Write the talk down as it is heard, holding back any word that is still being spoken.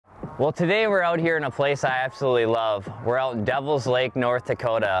Well, today we're out here in a place I absolutely love. We're out in Devils Lake, North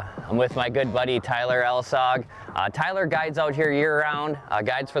Dakota. I'm with my good buddy Tyler Elshaug. Tyler guides out here year-round,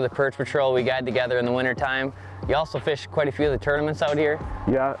 guides for the Perch Patrol. We guide together in the wintertime. You also fish quite a few of the tournaments out here?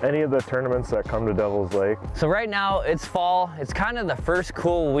 Yeah, any of the tournaments that come to Devils Lake. So right now it's fall. It's kind of the first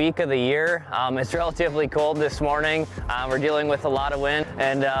cool week of the year. It's relatively cold this morning. We're dealing with a lot of wind,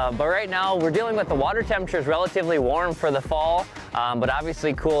 but right now we're dealing with the water temperatures relatively warm for the fall, but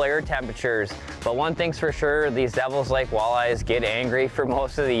obviously cool air temperatures. But one thing's for sure, these Devils Lake walleyes get angry for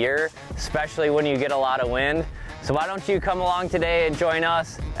most of the year, especially when you get a lot of wind. So why don't you come along today and join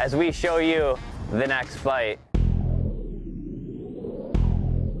us as we show you the next bite.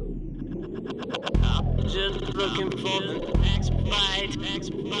 Just looking for the next bite, next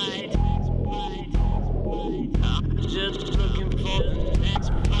bite, just looking for the next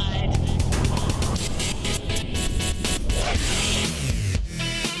bite.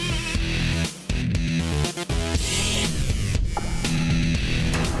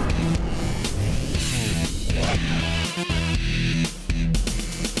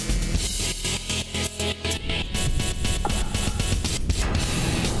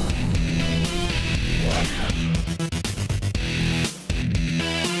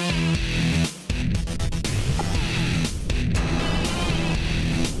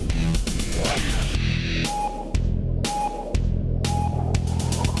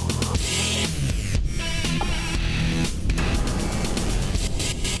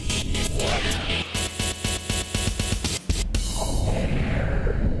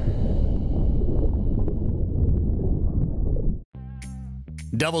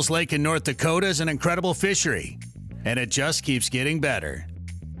 Devils Lake in North Dakota is an incredible fishery, and it just keeps getting better.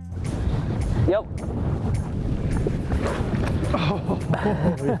 Yep. Oh,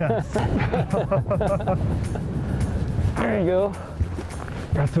 yes. There you go.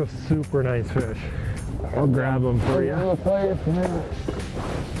 That's a super nice fish. I'll grab him for you.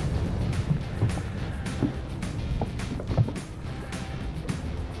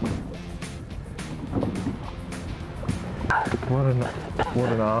 What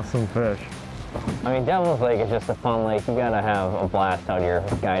an awesome fish. I mean, Devils Lake is just a fun lake. You gotta have a blast out here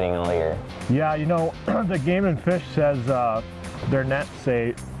guiding all year. Yeah, you know, the Game and Fish says their nets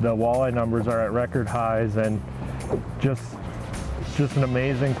say the walleye numbers are at record highs, and just an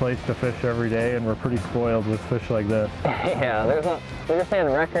amazing place to fish every day, and we're pretty spoiled with fish like this. Yeah, they're saying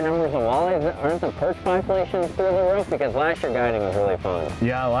record numbers of walleyes. Aren't the perch populations through the roof? Because last year guiding was really fun.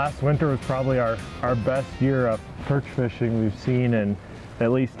 Yeah, last winter was probably our best year of perch fishing we've seen in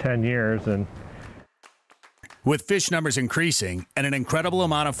at least 10 years. And with fish numbers increasing and an incredible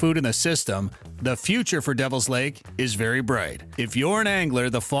amount of food in the system, the future for Devils Lake is very bright. If you're an angler,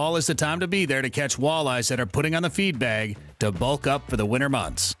 the fall is the time to be there to catch walleyes that are putting on the feed bag to bulk up for the winter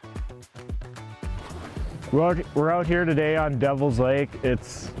months. We're out here today on Devils Lake.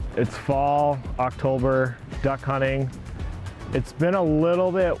 It's fall, October, duck hunting. It's been a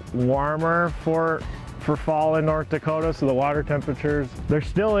little bit warmer for fall in North Dakota, so the water temperatures, they're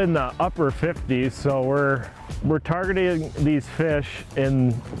still in the upper 50s, so we're targeting these fish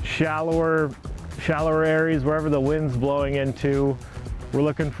in shallower areas, wherever the wind's blowing into. We're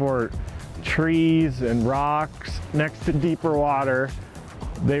looking for trees and rocks next to deeper water.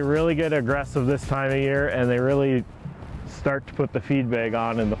 They really get aggressive this time of year, and they really start to put the feed bag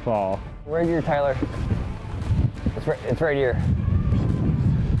on in the fall. Right here, Tyler. It's right here.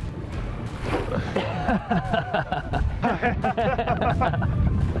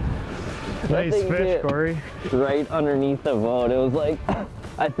 Nice fish, Corey. Right underneath the boat. It was like,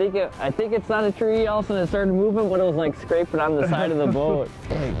 I think it's not a tree. All of a sudden it started moving, but it was like scraping on the side of the boat.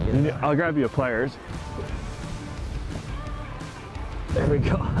 I'll grab you a pliers. There we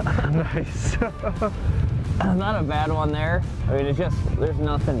go. Nice. Not a bad one there. I mean, there's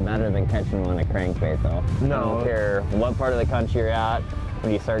nothing better than catching one on a crankbait, though. No. I don't care what part of the country you're at.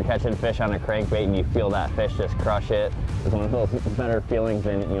 When you start catching fish on a crankbait and you feel that fish just crush it, it's one of those better feelings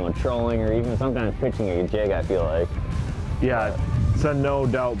than, you know, trolling or even sometimes pitching a jig, I feel like. Yeah, it's a no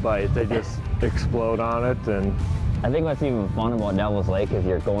doubt bite. They just explode on it. And I think what's even fun about Devils Lake is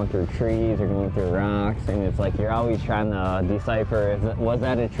you're going through trees, you're going through rocks, and it's like you're always trying to decipher, was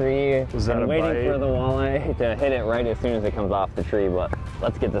that a tree? Was that a waiting bite? for the walleye to hit it right as soon as it comes off the tree, but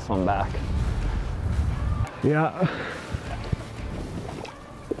let's get this one back. yeah.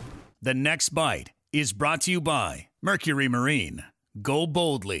 The next bite is brought to you by Mercury Marine, Go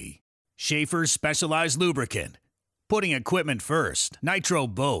Boldly, Schaefer's Specialized Lubricant, Putting Equipment First, Nitro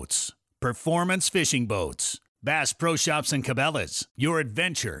Boats, Performance Fishing Boats, Bass Pro Shops and Cabela's. Your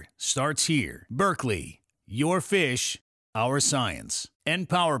adventure starts here. Berkeley, your fish, our science, and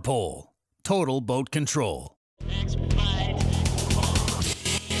Power Pole, total boat control.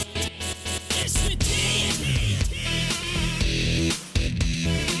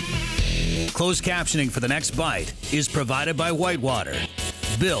 Closed captioning for the next bite is provided by Whitewater,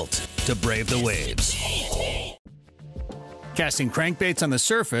 built to brave the waves. Casting crankbaits on the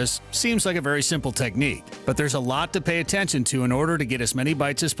surface seems like a very simple technique, but there's a lot to pay attention to in order to get as many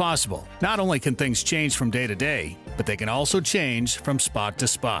bites as possible. Not only can things change from day to day, but they can also change from spot to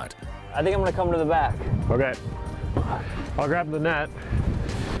spot. I think I'm gonna come to the back. Okay. I'll grab the net.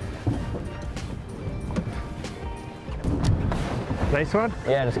 Nice one?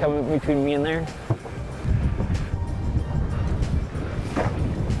 Yeah, just come between me and there.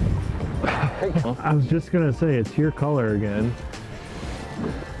 I was just gonna say, it's your color again.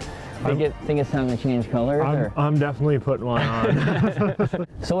 Think it's time to change colors? I'm definitely putting one on.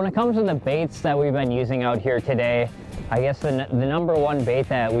 So when it comes to the baits that we've been using out here today, I guess the number one bait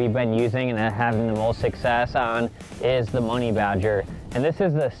that we've been using and having the most success on is the Money Badger. And this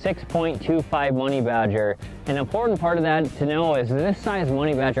is the 6.25 Money Badger. An important part of that to know is this size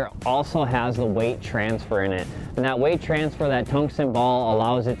Money Badger also has the weight transfer in it. And that weight transfer, that tungsten ball,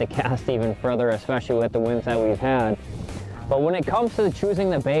 allows it to cast even further, especially with the winds that we've had. But when it comes to choosing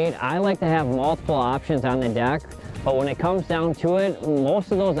the bait, I like to have multiple options on the deck. But when it comes down to it,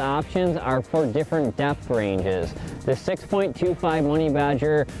 most of those options are for different depth ranges. The 6.25 Money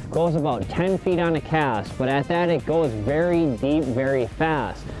Badger goes about 10 feet on a cast, but at that it goes very deep, very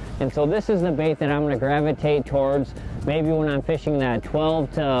fast. And so this is the bait that I'm going to gravitate towards maybe when I'm fishing that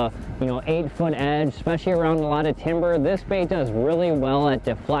 12 to 8 foot edge, especially around a lot of timber. This bait does really well at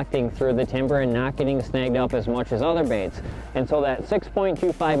deflecting through the timber and not getting snagged up as much as other baits. And so that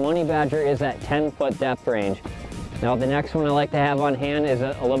 6.25 Money Badger is at 10 foot depth range. Now the next one I like to have on hand is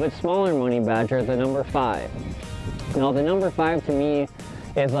a little bit smaller Money Badger, the number 5. Now the number 5 to me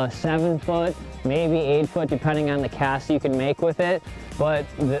is a 7 foot, maybe 8 foot, depending on the cast you can make with it. But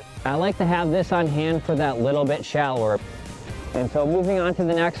I like to have this on hand for that little bit shallower. And so moving on to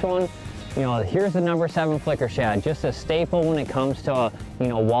the next one, here's the number 7 flicker shad, just a staple when it comes to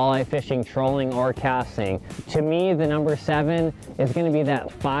walleye fishing, trolling, or casting. To me, the number 7 is going to be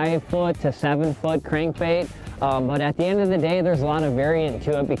that 5 foot to 7 foot crankbait. But at the end of the day, there's a lot of variant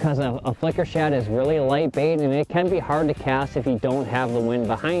to it because a flicker shad is really a light bait and it can be hard to cast if you don't have the wind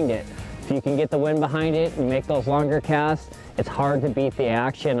behind it. If you can get the wind behind it and make those longer casts, it's hard to beat the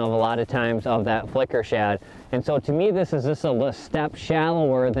action of a lot of times of that flicker shad. And so to me, this is just a step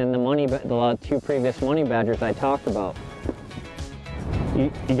shallower than the 2 previous Money Badgers I talked about.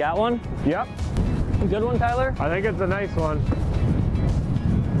 You got one? Yep. Good one, Tyler? I think it's a nice one.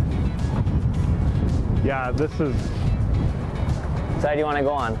 Yeah, this is... Which side do you want to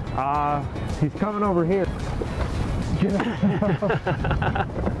go on? He's coming over here.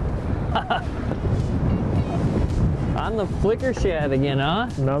 On the flicker shad again, huh?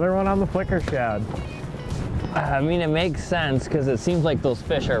 Another one on the flicker shad. I mean, it makes sense because it seems like those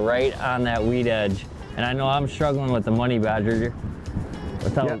fish are right on that weed edge. And I know I'm struggling with the Money Badger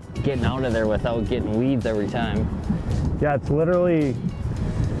without getting out of there without getting weeds every time. Yeah, it's literally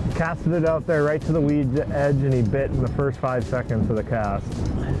casted it out there right to the weed edge and he bit in the first 5 seconds of the cast.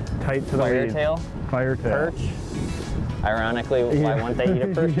 Tight to the weeds. Firetail? Firetail. Perch? Ironically, why wouldn't they eat a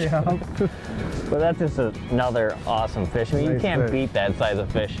perch? Yeah. But that's just another awesome fish. I mean, you can't beat that size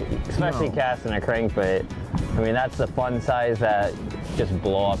of fish, especially casting a crankbait. I mean, that's the fun size that just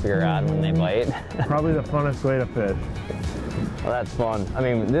blow up your rod when they bite. Probably the funnest way to fish. Well, that's fun. I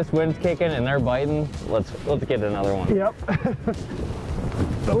mean, this wind's kicking and they're biting. Let's get another one. Yep.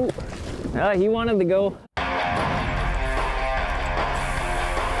 Oh, he wanted to go.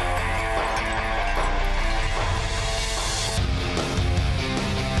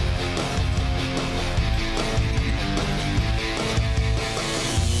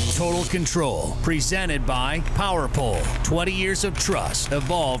 Total Control, presented by Power Pole. 20 years of trust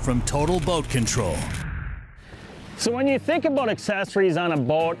evolved from Total Boat Control. So when you think about accessories on a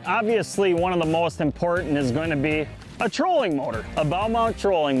boat, obviously one of the most important is going to be a trolling motor, a bow mount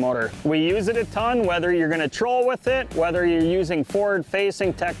trolling motor. We use it a ton, whether you're going to troll with it, whether you're using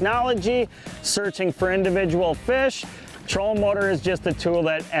forward-facing technology, searching for individual fish. Trolling motor is just a tool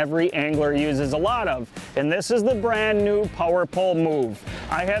that every angler uses a lot of. And this is the brand new Power Pole Move.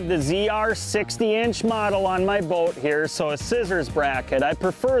 I have the ZR 60-inch model on my boat here, so a scissors bracket. I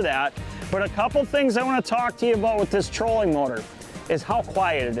prefer that. But a couple things I want to talk to you about with this trolling motor is how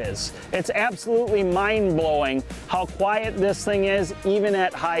quiet it is. It's absolutely mind-blowing how quiet this thing is, even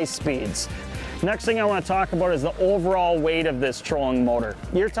at high speeds. Next thing I want to talk about is the overall weight of this trolling motor.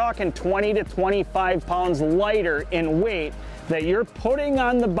 You're talking 20 to 25 pounds lighter in weight that you're putting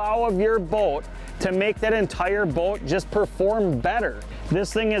on the bow of your boat to make that entire boat just perform better.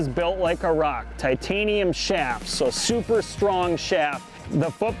 This thing is built like a rock, titanium shaft, so super strong shaft. The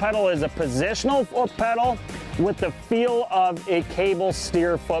foot pedal is a positional foot pedal with the feel of a cable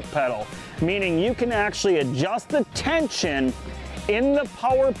steer foot pedal, meaning you can actually adjust the tension in the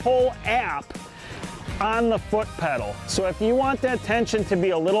Power Pole app on the foot pedal. So if you want that tension to be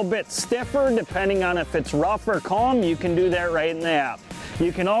a little bit stiffer, depending on if it's rough or calm, you can do that right in the app.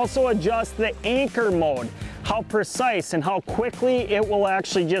 You can also adjust the anchor mode, how precise and how quickly it will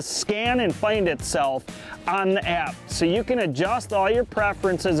actually just scan and find itself on the app. So you can adjust all your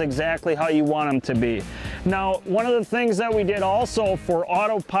preferences exactly how you want them to be. Now, one of the things that we did also for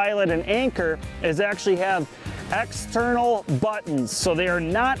autopilot and anchor is actually have external buttons. So they are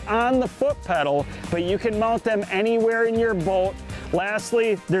not on the foot pedal, but you can mount them anywhere in your boat.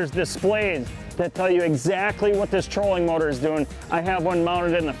 Lastly, there's displays that tell you exactly what this trolling motor is doing. I have one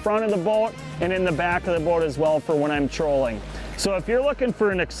mounted in the front of the boat and in the back of the boat as well for when I'm trolling. So if you're looking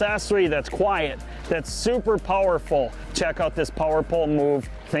for an accessory that's quiet, that's super powerful, check out this Power Pole Move.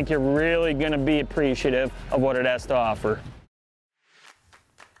 I think you're really gonna be appreciative of what it has to offer.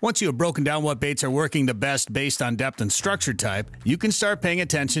 Once you have broken down what baits are working the best based on depth and structure type, you can start paying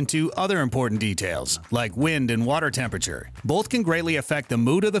attention to other important details, like wind and water temperature. Both can greatly affect the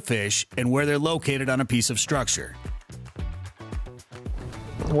mood of the fish and where they're located on a piece of structure.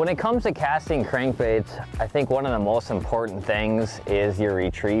 When it comes to casting crankbaits, I think one of the most important things is your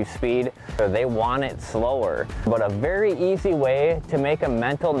retrieve speed. So they want it slower, but a very easy way to make a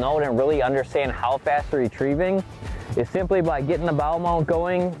mental note and really understand how fast they're retrieving is simply by getting the bow mount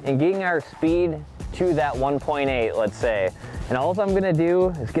going and getting our speed to that 1.8, let's say. And all I'm gonna do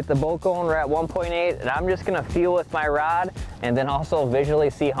is get the boat going, we're at 1.8, and I'm just gonna feel with my rod and then also visually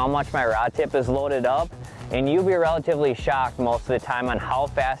see how much my rod tip is loaded up. And you'll be relatively shocked most of the time on how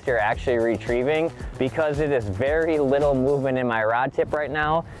fast you're actually retrieving, because it is very little movement in my rod tip right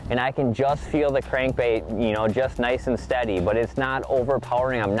now, and I can just feel the crankbait, you know, just nice and steady, but it's not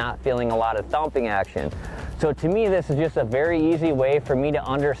overpowering. I'm not feeling a lot of thumping action. So to me, this is just a very easy way for me to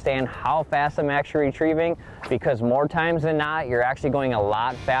understand how fast I'm actually retrieving, because more times than not, you're actually going a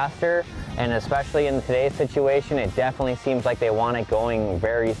lot faster, and especially in today's situation, it definitely seems like they want it going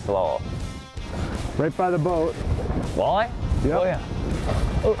very slow. Right by the boat. Walleye? Yep. Oh yeah.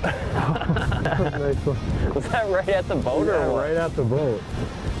 Oh. Nice one. Was that right at the boat or what? Right at the boat.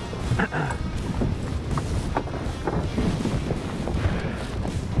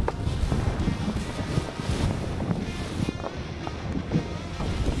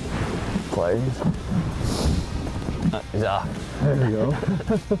 Please. He's off. There you go.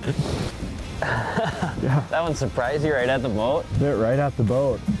 Yeah. That one surprised you right at the boat? Right at the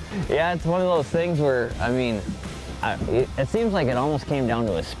boat. Yeah, it's one of those things where, I mean, it seems like it almost came down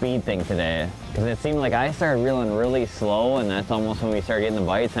to a speed thing today. Because it seemed like I started reeling really slow, and that's almost when we started getting the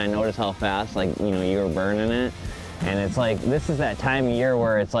bites, and I noticed how fast, like, you know, you were burning it. And it's like, this is that time of year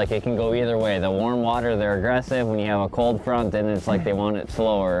where it's like it can go either way. The warm water, they're aggressive. When you have a cold front, then it's like they want it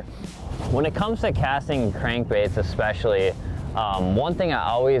slower. When it comes to casting crankbaits especially, one thing I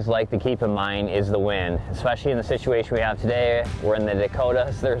always like to keep in mind is the wind, especially in the situation we have today. We're in the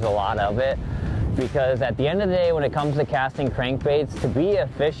Dakotas, there's a lot of it. Because at the end of the day, when it comes to casting crankbaits, to be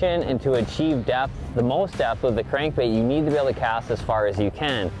efficient and to achieve depth, the most depth with the crankbait, you need to be able to cast as far as you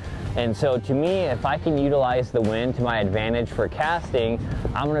can. And so to me, if I can utilize the wind to my advantage for casting,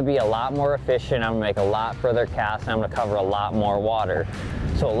 I'm gonna be a lot more efficient, I'm gonna make a lot further casts, and I'm gonna cover a lot more water.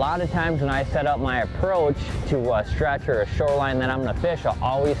 So a lot of times when I set up my approach to a stretch or a shoreline that I'm gonna fish, I'll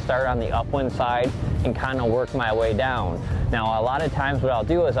always start on the upwind side and kind of work my way down. Now a lot of times what I'll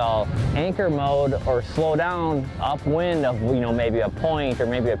do is I'll anchor mode or slow down upwind of, you know, maybe a point or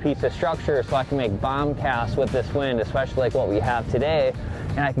maybe a piece of structure so I can make bomb casts with this wind, especially like what we have today.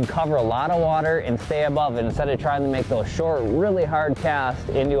 And I can cover a lot of water and stay above it instead of trying to make those short, really hard casts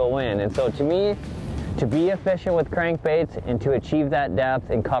into a wind. And so to me, to be efficient with crankbaits and to achieve that depth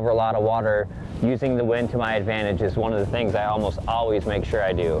and cover a lot of water, using the wind to my advantage is one of the things I almost always make sure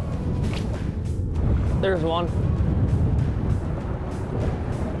I do. There's one.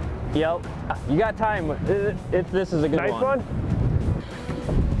 Yep. You got time. This is a good nice one.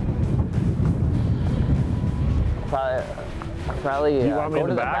 Probably you want me go in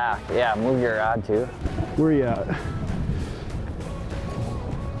to the back? Yeah, move your rod too. Where you at?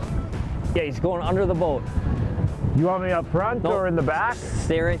 Yeah, he's going under the boat. You want me up front or in the back?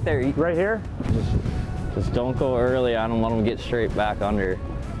 Stay right there. Right here? Just don't go early on him. Let him get straight back under.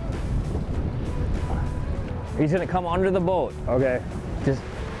 He's gonna come under the boat. Okay. Just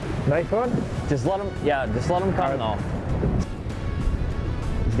Nice one? just let him, yeah, just let him come though.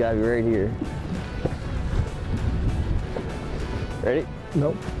 He's gotta be right here. Ready?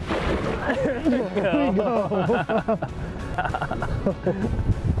 Nope. There you go.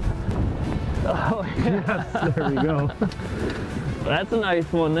 Oh, yeah. Yes, there we go. That's a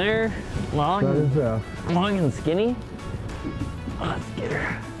nice one there. Long, That is, long and skinny. Oh, let's get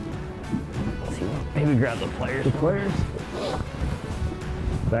her. Let's see, maybe grab the pliers.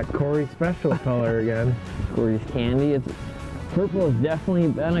 that Korey special color again. Korey's candy. It's, purple has definitely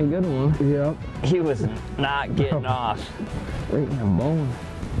been a good one. Yep. He was not getting off. Right in the bone.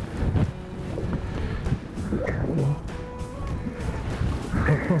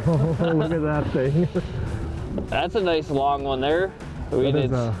 Oh, look at that thing. That's a nice long one there.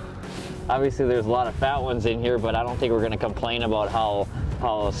 Obviously there's a lot of fat ones in here, but I don't think we're going to complain about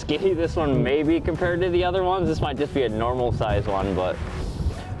how skinny this one may be compared to the other ones. This might just be a normal size one, but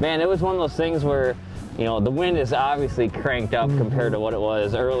man, it was one of those things where, you know, the wind is obviously cranked up compared to what it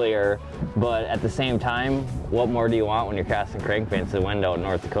was earlier, but at the same time, what more do you want when you're casting crankbaits to the wind out in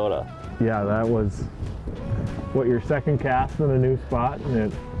North Dakota? Yeah, that was, what, your second cast in a new spot? And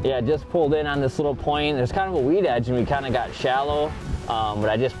it, yeah, just pulled in on this little point. There's kind of a weed edge and we kind of got shallow, but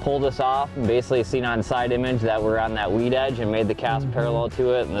I just pulled this off and basically seen on side image that we're on that weed edge and made the cast parallel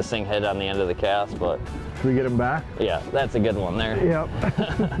to it, and this thing hit on the end of the cast. But should we get him back? yeah, that's a good one there. Yep.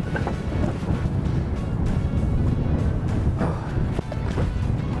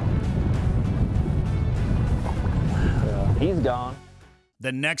 He's gone.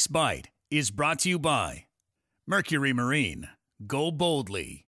 The next bite is brought to you by Mercury Marine. Go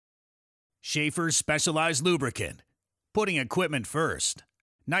boldly. Schaefer's Specialized Lubricant. Putting equipment first.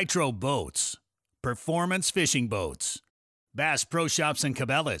 Nitro Boats. Performance Fishing Boats. Bass Pro Shops and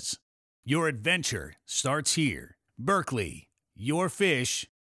Cabela's. Your adventure starts here. Berkeley. Your fish,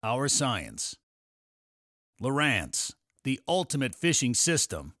 our science. Lowrance. The ultimate fishing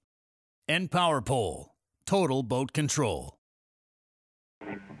system. And Power Pole. Total boat control.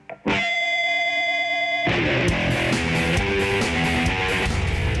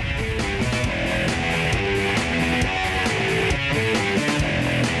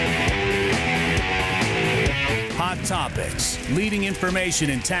 Hot topics, leading information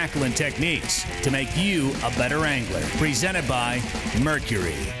and tackling techniques to make you a better angler. Presented by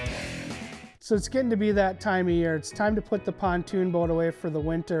Mercury. So it's getting to be that time of year. It's time to put the pontoon boat away for the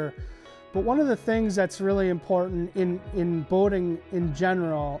winter. But one of the things that's really important in boating in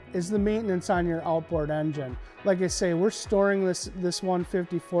general is the maintenance on your outboard engine. Like I say, we're storing this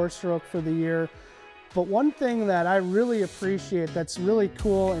 154 stroke for the year. But one thing that I really appreciate that's really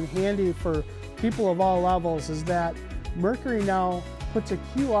cool and handy for people of all levels is that Mercury now puts a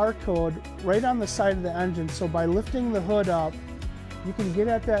QR code right on the side of the engine. So by lifting the hood up, you can get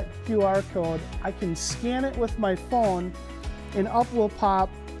at that QR code. I can scan it with my phone and up will pop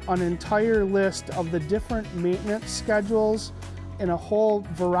an entire list of the different maintenance schedules and a whole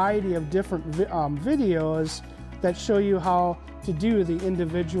variety of different videos that show you how to do the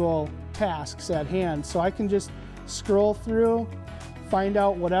individual tasks at hand. So I can just scroll through, find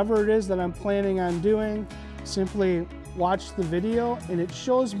out whatever it is that I'm planning on doing, simply watch the video, and it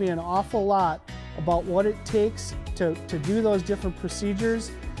shows me an awful lot about what it takes to do those different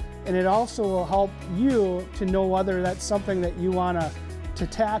procedures. And it also will help you to know whether that's something that you want to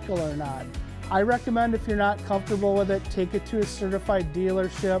tackle or not. I recommend, if you're not comfortable with it, take it to a certified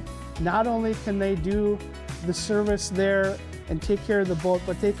dealership. Not only can they do the service there and take care of the boat,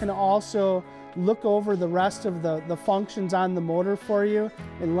 but they can also look over the rest of the functions on the motor for you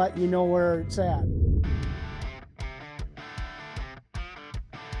and let you know where it's at.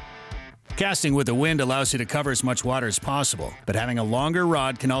 Casting with the wind allows you to cover as much water as possible, but having a longer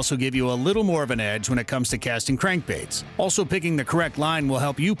rod can also give you a little more of an edge when it comes to casting crankbaits. Also, picking the correct line will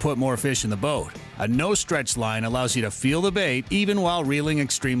help you put more fish in the boat. A no-stretch line allows you to feel the bait even while reeling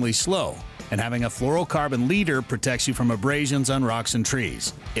extremely slow. And having a fluorocarbon leader protects you from abrasions on rocks and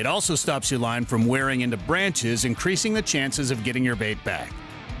trees. It also stops your line from wearing into branches, increasing the chances of getting your bait back.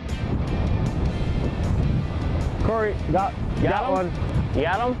 Korey, got one. You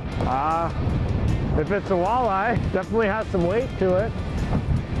got him? If it's a walleye, definitely has some weight to it.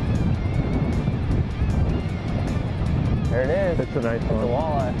 There it is. It's a nice one. It's a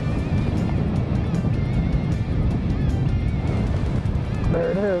walleye.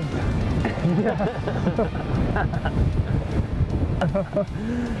 There it is.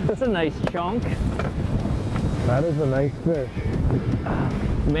 That's a nice chunk. That is a nice fish.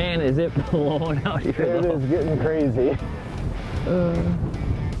 Man, is it blowing out here. It is getting crazy.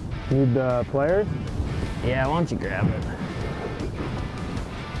 Need pliers? Yeah, why don't you grab it?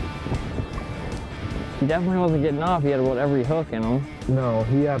 He definitely wasn't getting off. He had about every hook in him. No,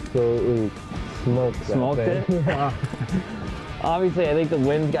 he absolutely smoked it? Yeah. Obviously, I think the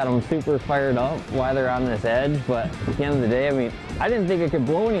wind's got them super fired up while they're on this edge, but at the end of the day, I mean, I didn't think it could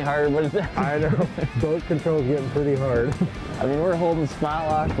blow any harder, but it's I know. Boat control's getting pretty hard. I mean, we're holding spot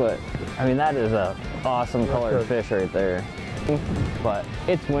lock, but I mean, that is a awesome colored fish right there. But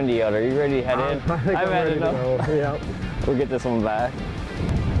it's windy out. Are you ready to head in? I think I'm ready to go. Yeah. We'll get this one back.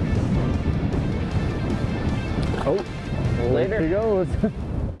 Oh, later. Here he goes.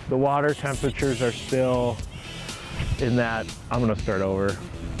 The water temperatures are still in that. I'm gonna start over.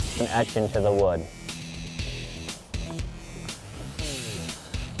 And etch into the wood.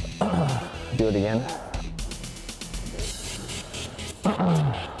 Do it again.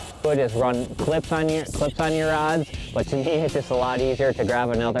 Would just run clips on your rods, but to me it's just a lot easier to grab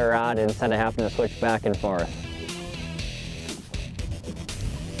another rod instead of having to switch back and forth.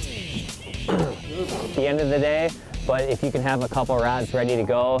 At the end of the day, but if you can have a couple rods ready to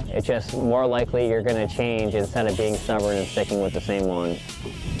go, it's just more likely you're going to change instead of being stubborn and sticking with the same one.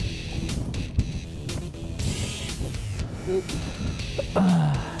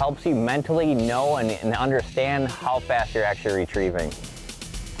 Helps you mentally know and understand how fast you're actually retrieving.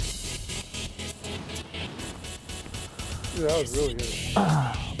 Yeah, that was really good.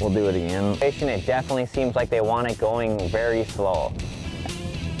 We'll do it again. It definitely seems like they want it going very slow.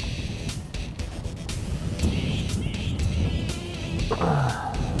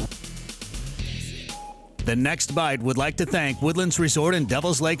 The Next Bite would like to thank Woodlands Resort in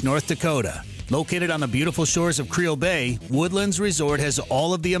Devils Lake, North Dakota. Located on the beautiful shores of Creel Bay, Woodlands Resort has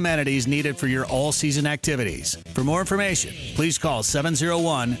all of the amenities needed for your all-season activities. For more information, please call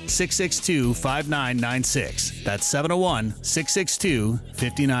 701-662-5996. That's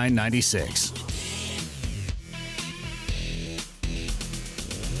 701-662-5996.